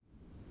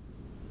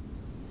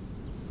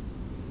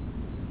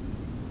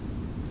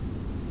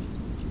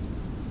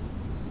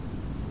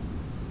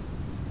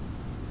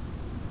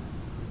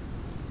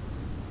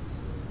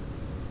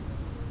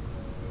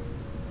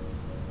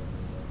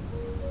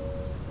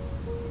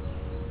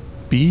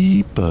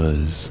Bee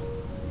buzz.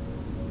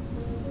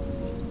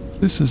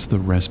 This is the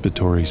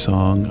respiratory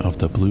song of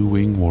the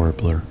blue-winged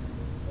warbler.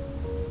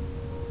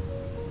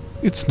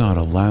 It's not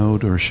a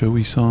loud or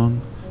showy song,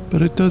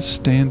 but it does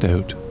stand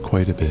out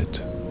quite a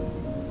bit.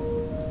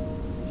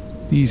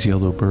 These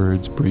yellow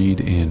birds breed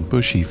in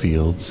bushy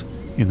fields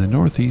in the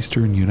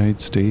northeastern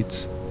United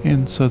States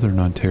and southern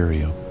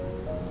Ontario.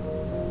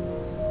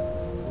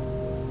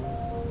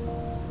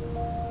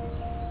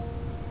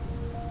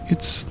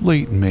 It's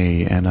late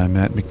May and I'm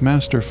at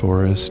McMaster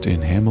Forest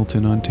in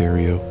Hamilton,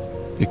 Ontario,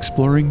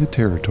 exploring the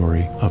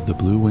territory of the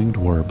blue-winged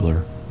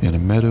warbler in a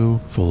meadow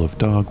full of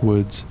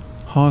dogwoods,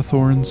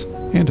 hawthorns,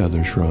 and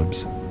other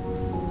shrubs.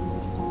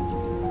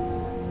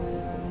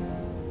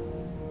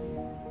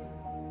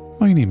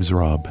 My name's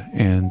Rob,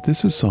 and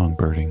this is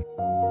Songbirding.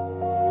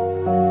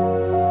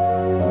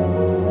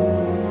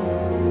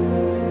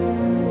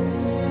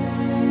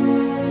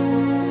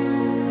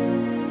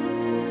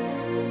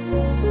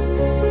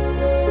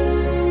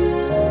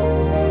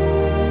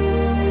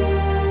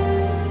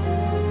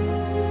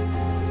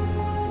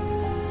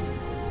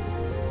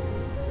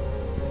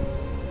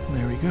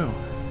 There we go.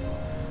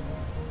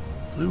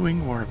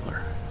 Blue-winged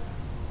warbler.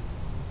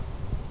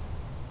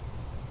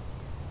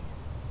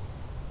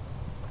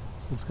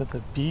 So it's got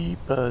the bee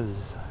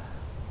buzz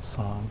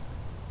song.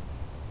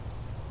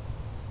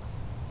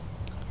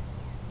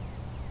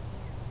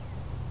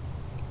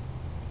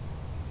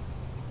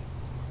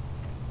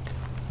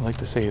 I like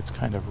to say it's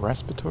kind of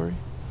respiratory.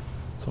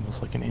 It's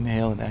almost like an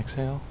inhale and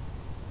exhale.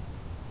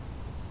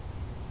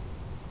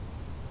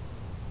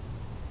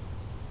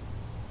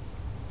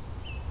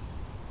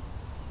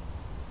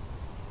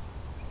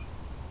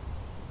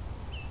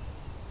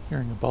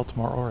 Hearing a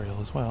Baltimore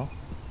Oriole as well.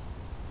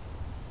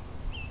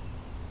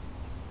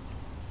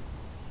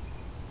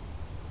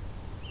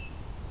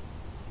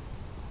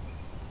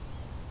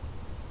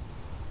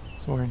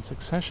 So we're in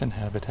succession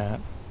habitat.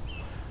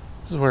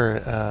 This is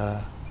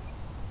where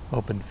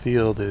open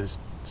field is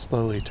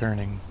slowly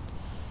turning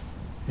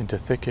into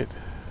thicket.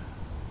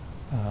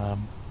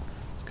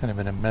 It's kind of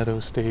in a meadow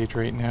stage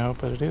right now,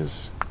 but it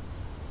is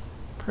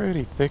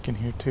pretty thick in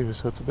here too,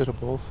 so it's a bit of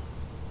both.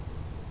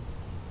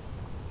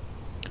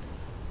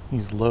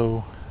 These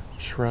low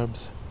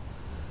shrubs,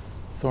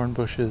 thorn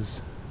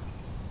bushes,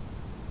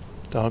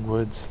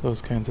 dogwoods,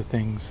 those kinds of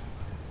things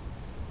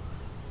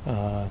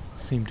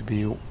seem to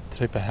be the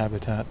type of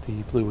habitat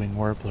the blue-winged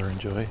warbler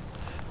enjoy,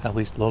 at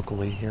least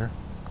locally here.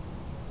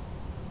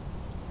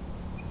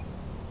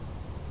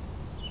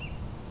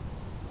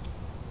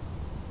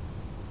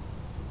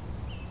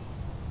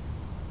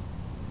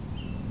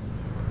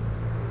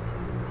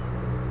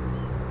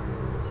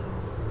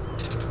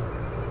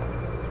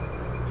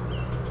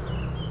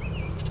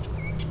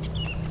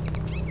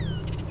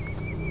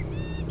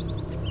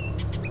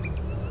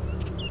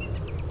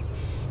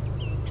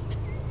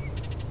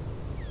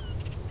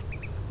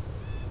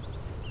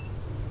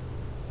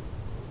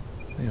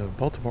 We have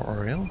Baltimore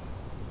Oriole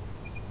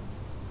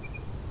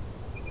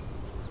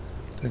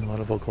doing a lot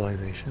of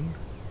vocalization.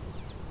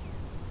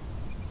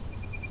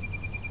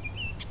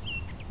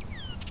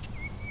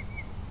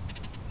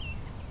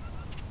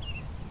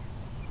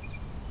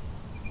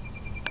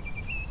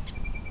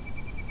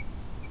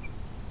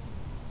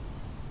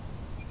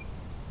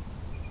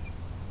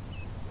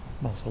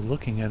 I'm also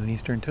looking at an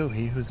eastern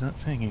towhee who's not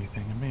saying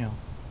anything, a male.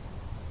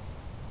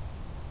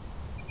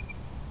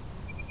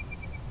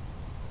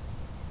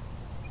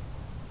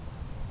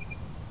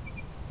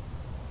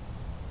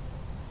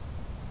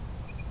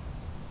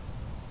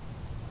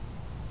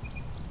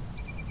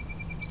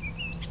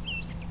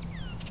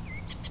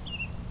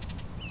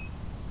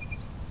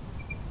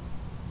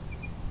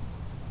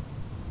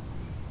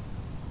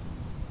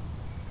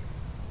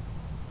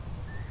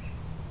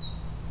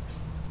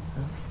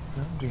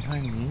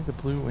 Behind me, the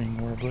blue-winged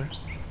warbler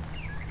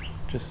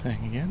just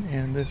sang again,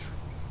 and this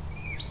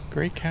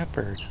gray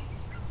catbird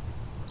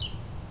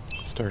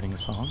starting a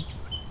song.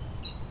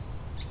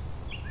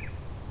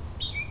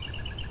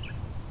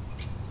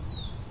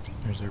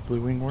 There's our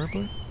blue-winged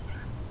warbler.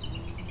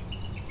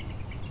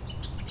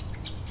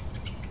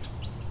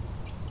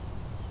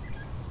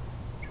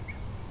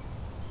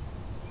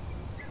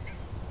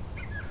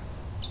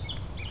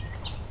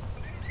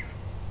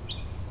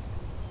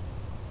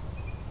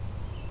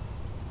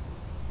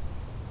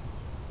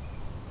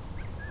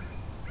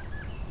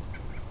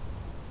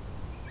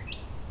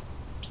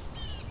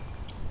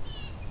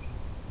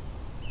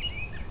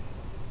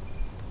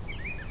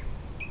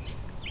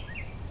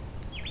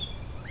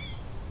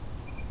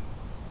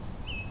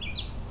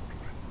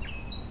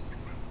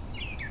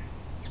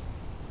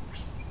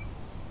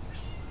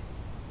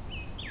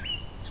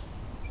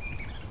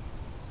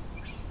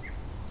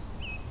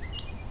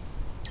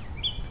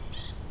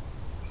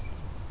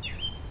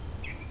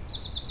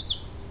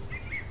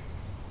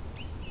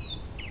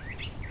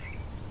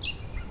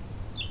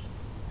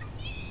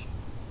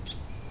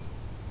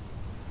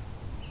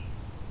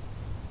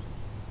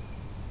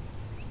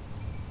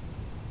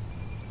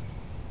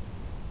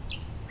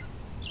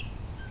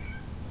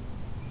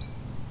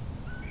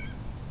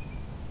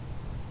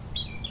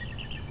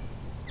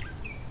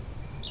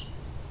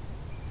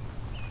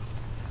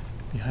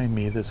 behind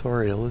me, this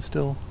oriole is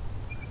still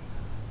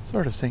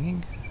sort of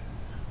singing.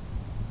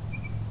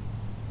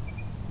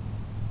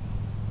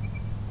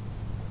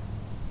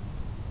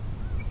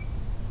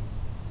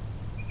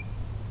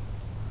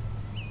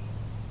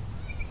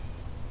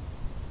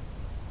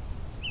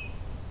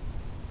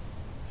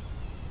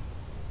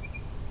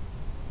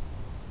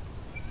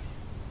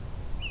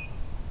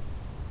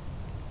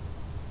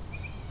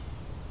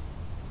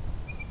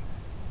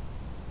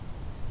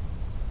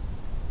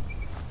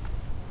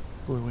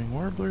 Blue-winged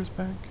warbler's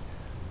back.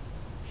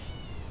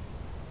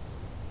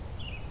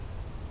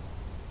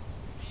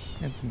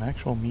 And some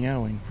actual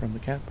meowing from the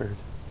catbird.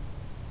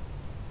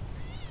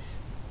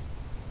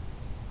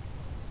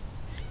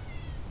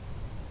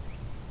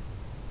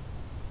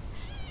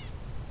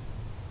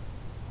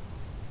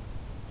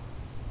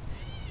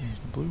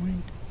 There's the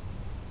blue-wing.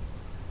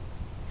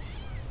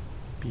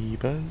 Bee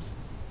buzz.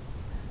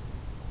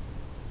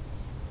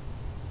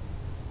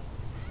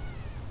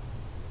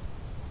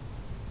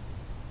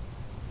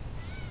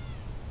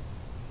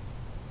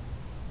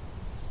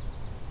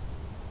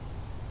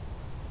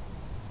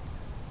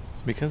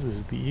 Because this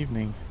is the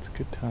evening, it's a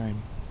good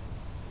time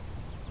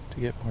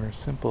to get more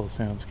simple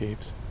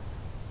soundscapes.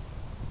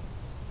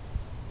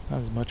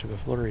 Not as much of a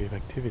flurry of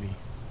activity.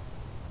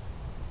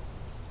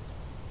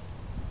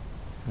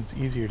 It's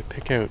easier to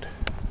pick out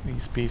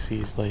these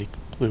species like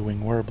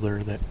blue-winged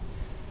warbler that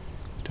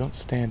don't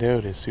stand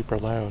out as super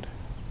loud.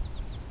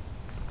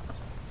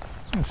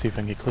 Let's see if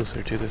I can get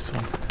closer to this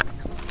one.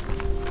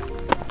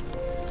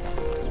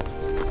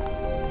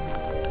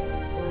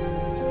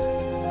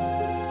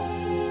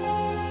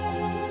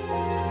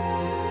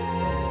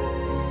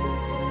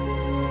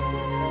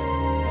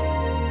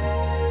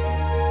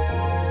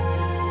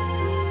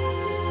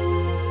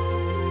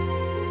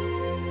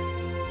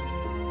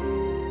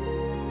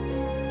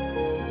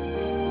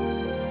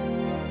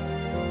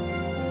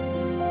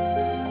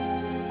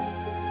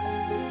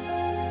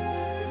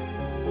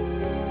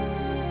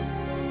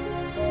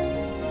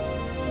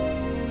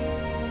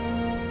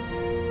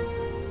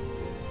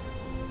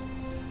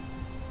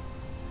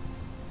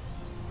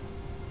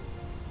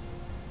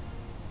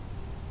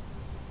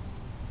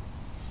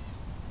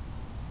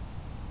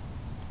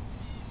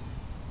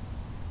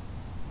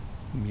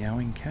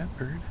 Meowing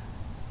catbird.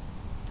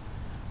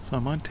 So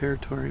I'm on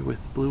territory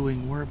with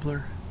blue-winged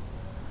warbler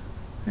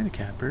and a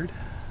catbird,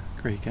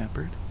 gray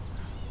catbird,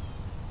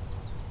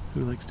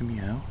 who likes to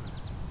meow.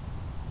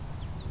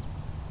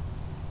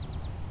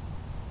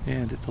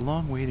 And it's a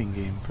long waiting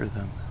game for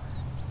them.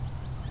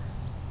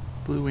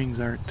 Blue wings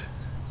aren't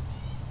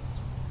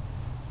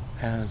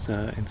as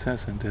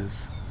incessant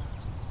as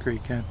gray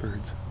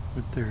catbirds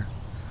with their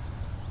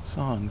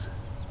songs.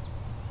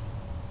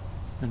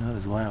 They're not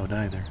as loud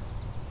either.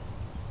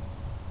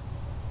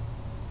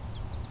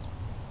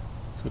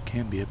 So it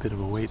can be a bit of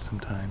a wait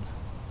sometimes,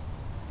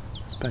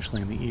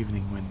 especially in the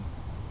evening when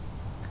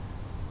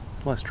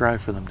it's less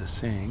drive for them to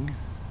sing,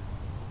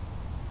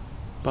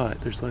 but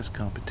there's less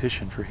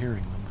competition for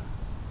hearing them.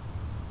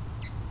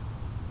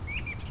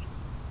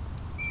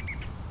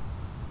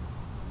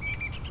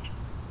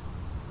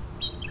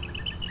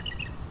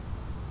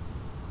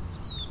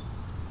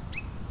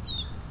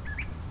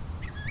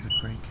 This is a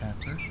gray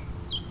catbird.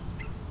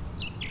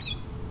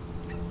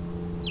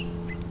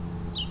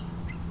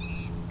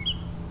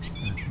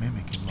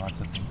 Mimicking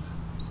lots of things.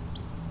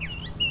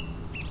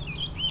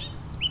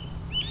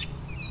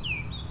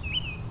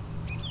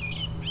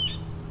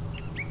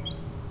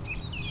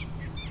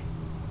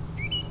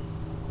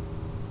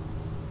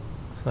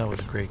 So that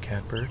was a gray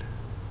catbird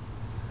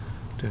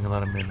doing a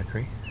lot of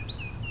mimicry.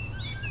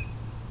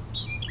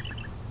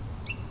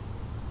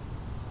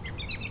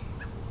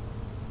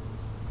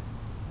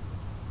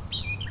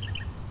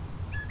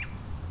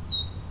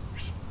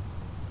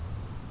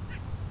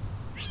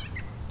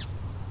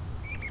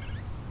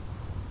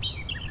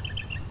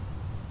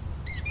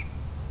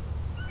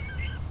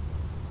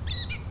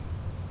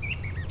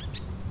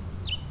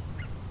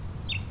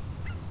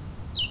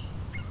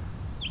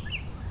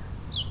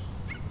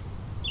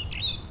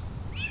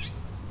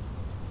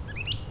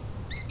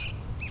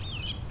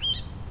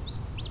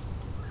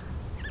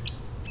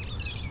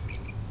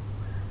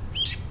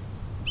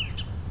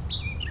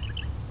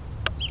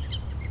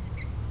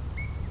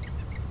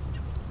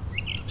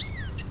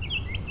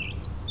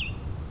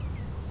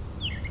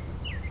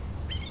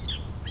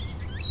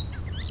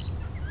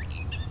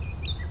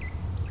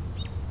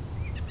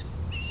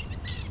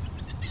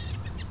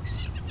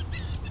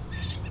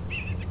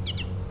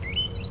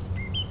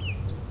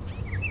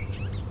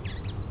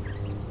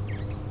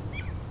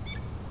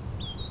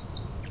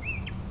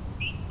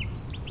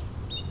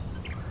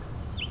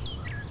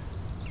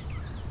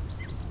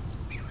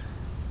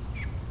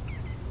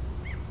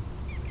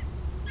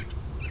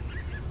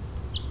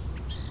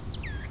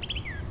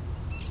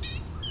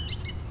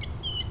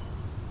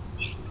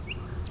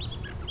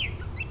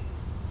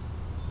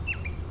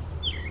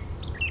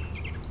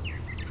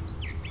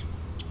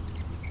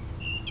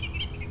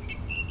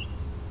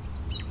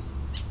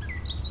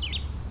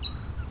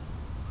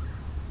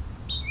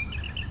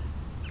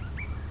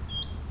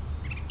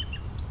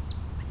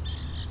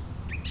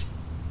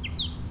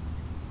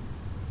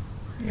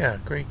 Yeah,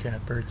 gray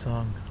cat bird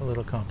song, a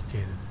little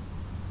complicated.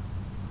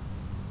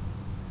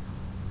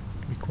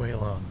 Can be quite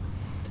long.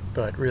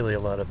 But really a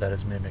lot of that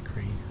is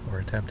mimicry, or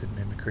attempted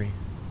mimicry.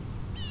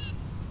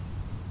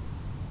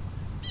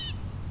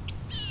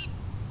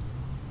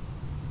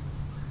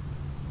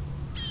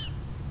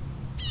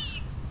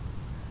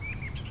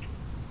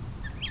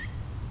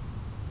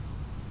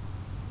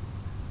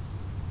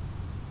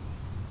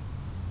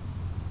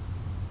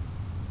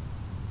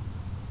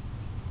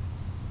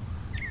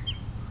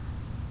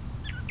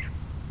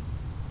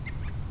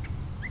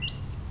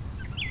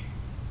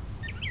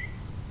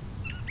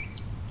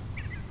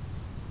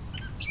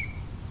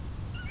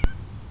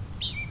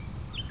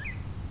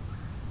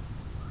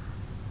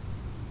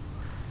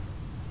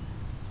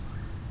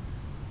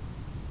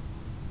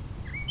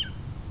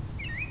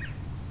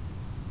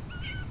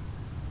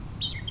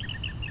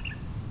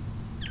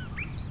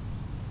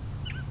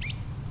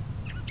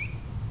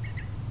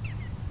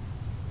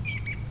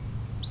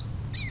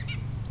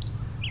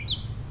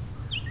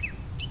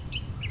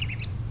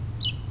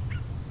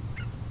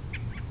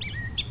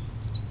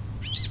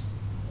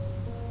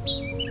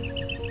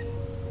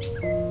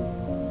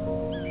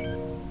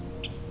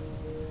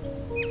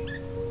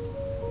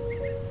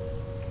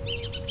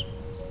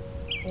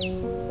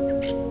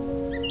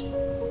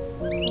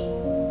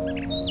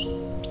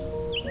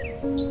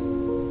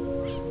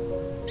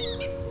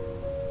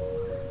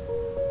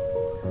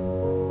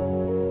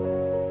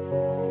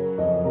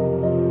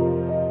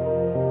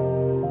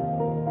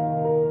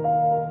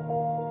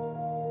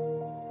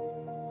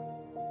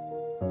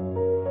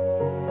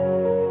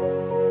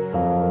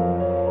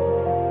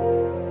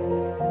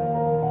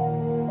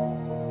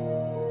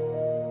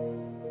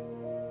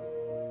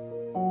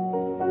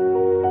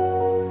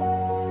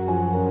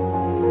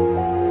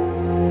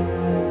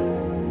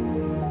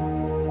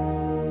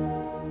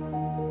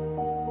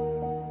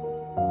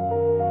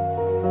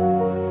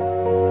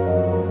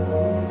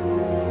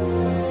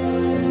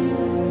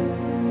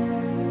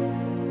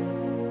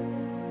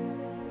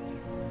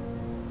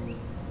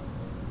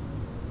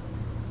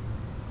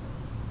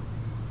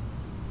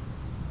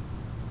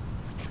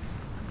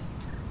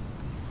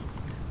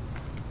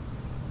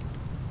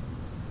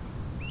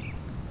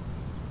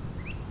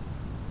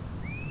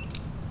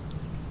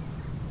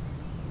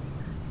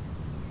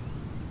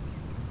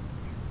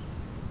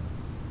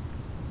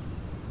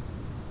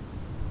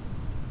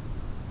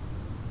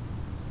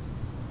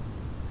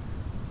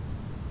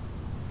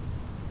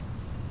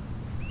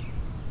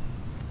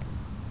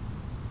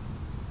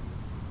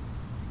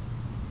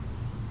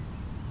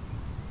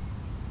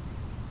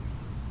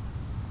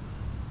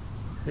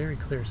 Very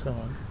clear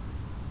song.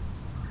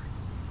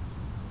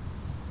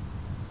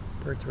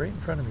 Bird's right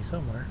in front of me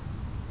somewhere.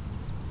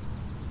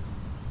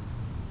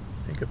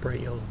 I think a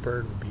bright yellow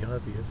bird would be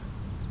obvious.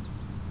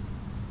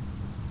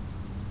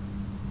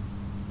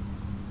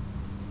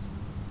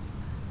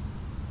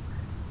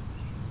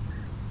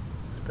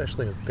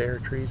 Especially with bare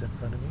trees in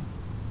front of me.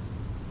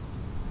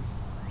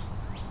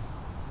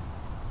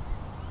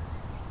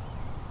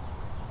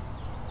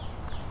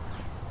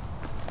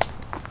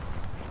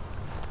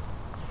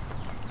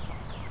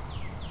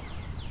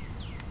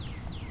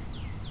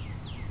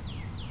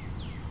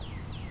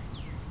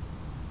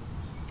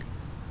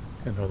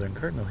 A northern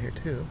cardinal here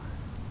too.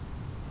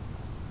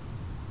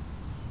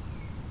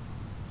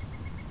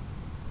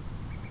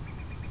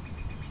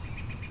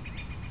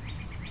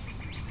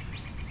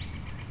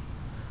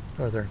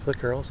 Northern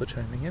flicker also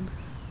chiming in.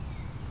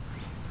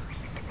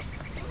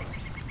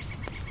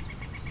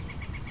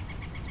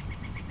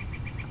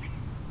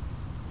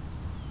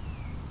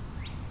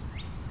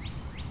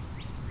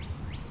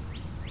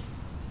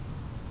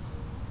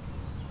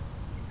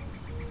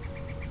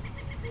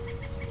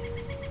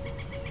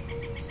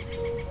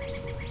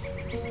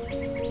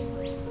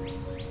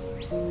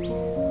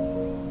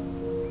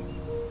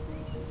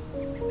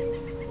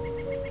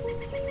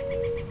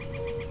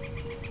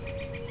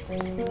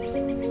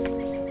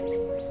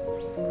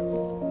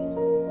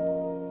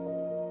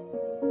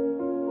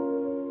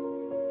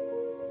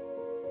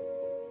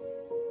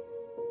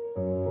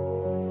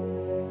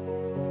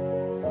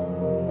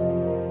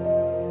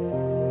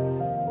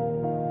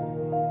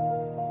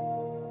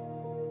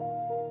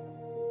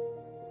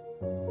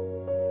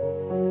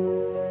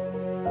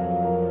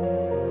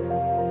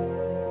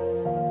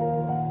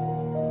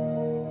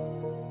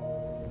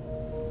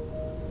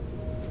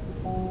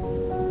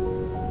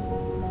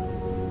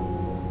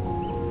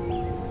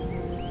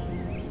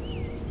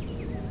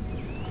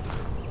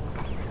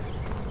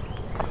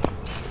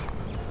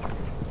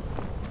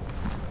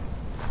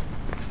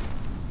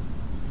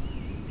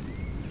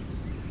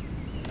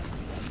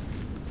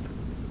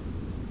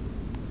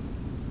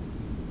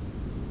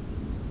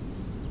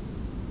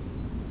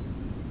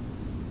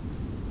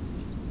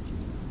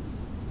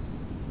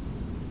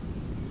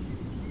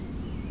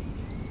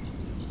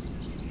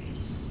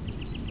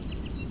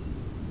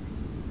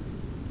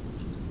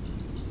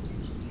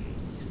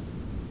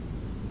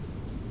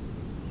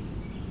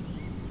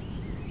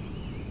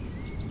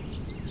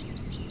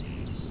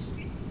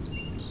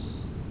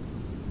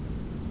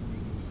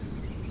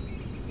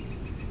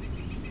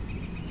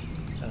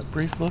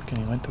 brief look and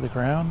he went to the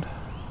ground,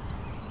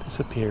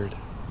 disappeared.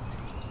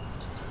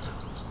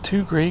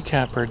 2 gray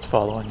catbirds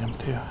following him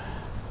too.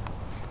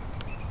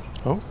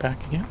 Oh,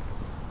 back again.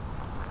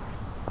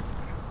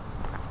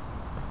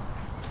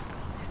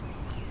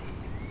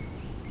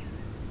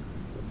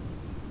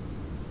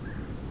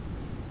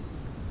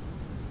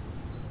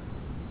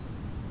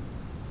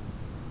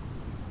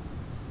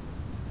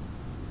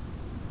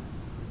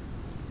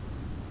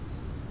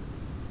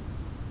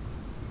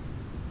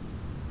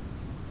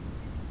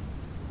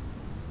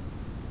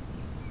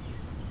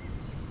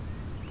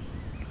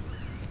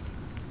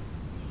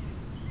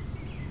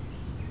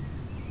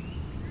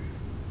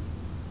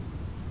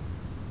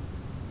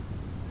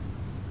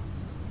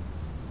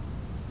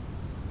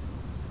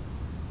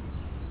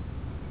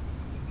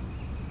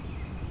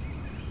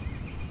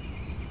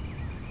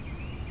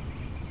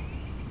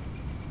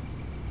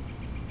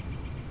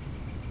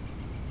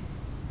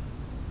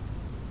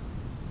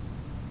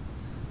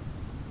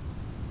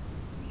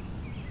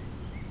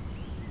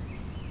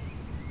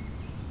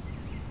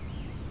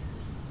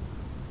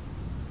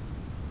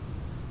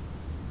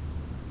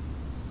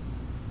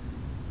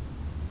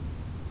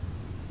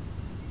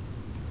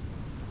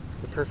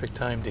 Perfect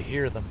time to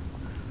hear them.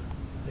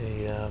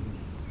 They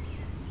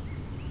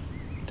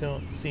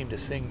don't seem to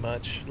sing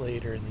much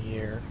later in the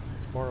year.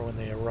 It's more when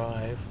they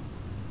arrive.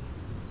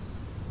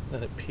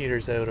 Then it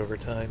peters out over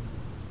time,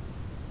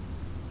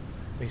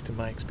 at least in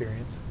my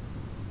experience.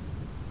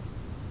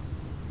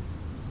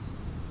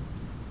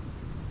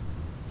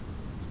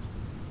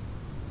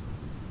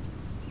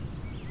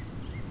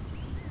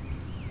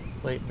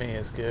 Late May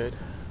is good,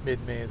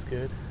 mid-May is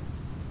good,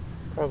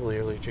 probably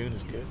early June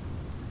is good.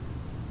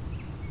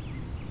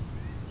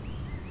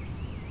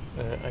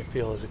 I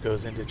feel as it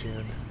goes into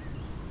June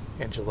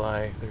and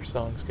July, their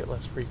songs get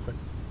less frequent.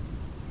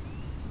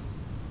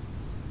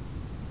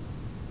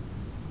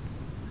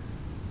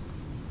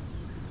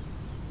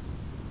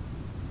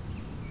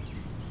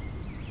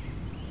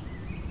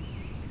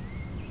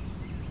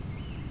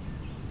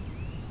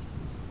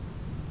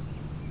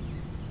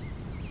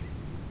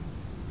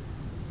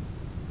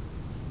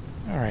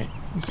 Alright,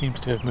 he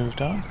seems to have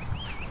moved on.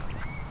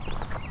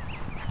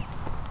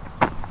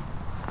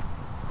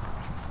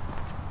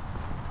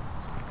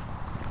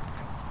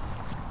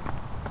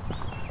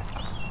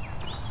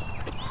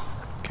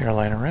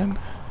 Carolina wren.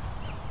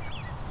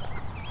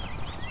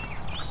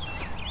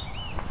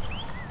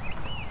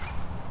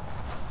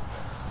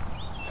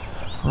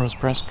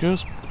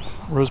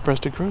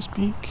 Rose-breasted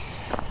grosbeak.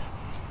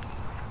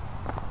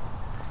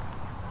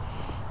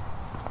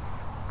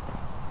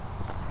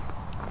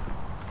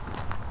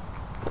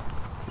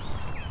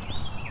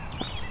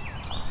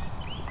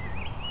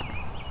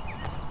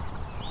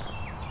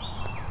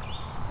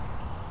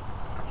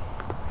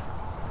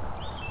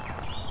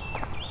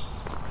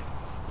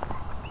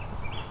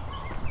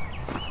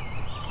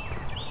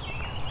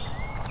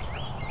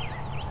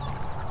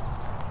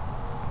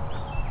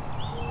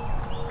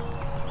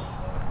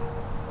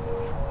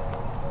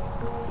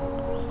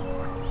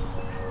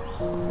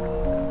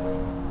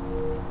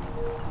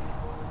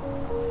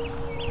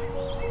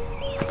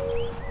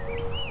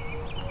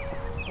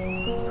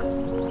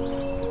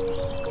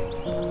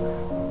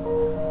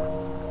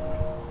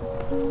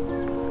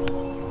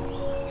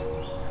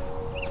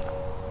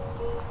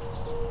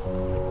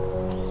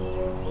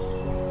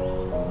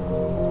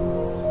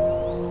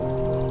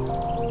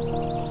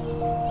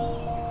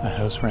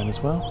 House wren as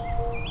well.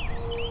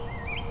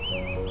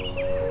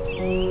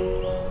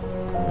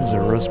 There's a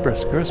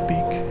rose-breasted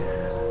grosbeak.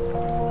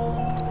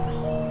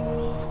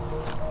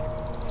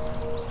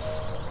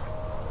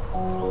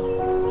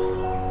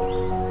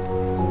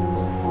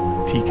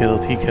 Tea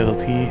kettle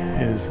tea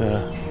is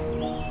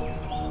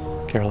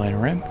Carolina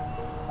wren.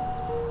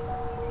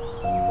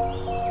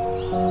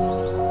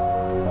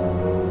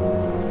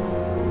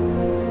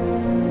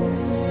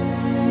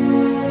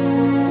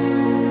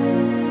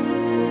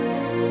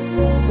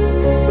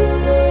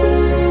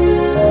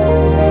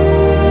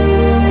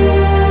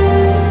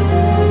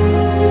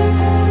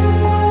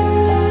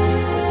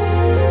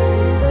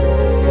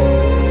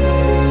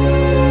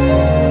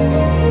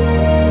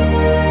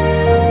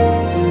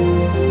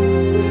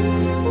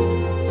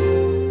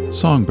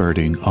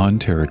 Songbirding on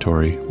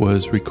Territory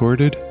was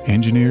recorded,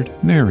 engineered,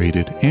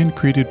 narrated, and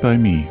created by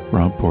me,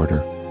 Rob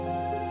Porter.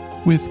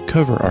 With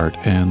cover art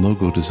and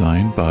logo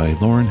design by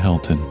Lauren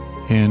Helton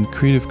and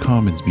Creative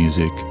Commons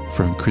music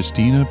from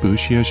Christina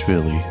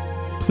Bushiashvili.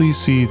 Please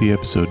see the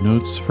episode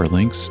notes for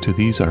links to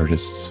these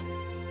artists.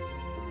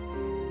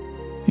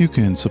 You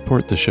can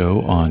support the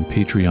show on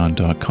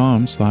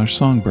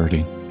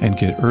patreon.com/songbird and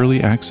get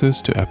early access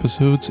to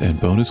episodes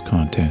and bonus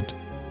content.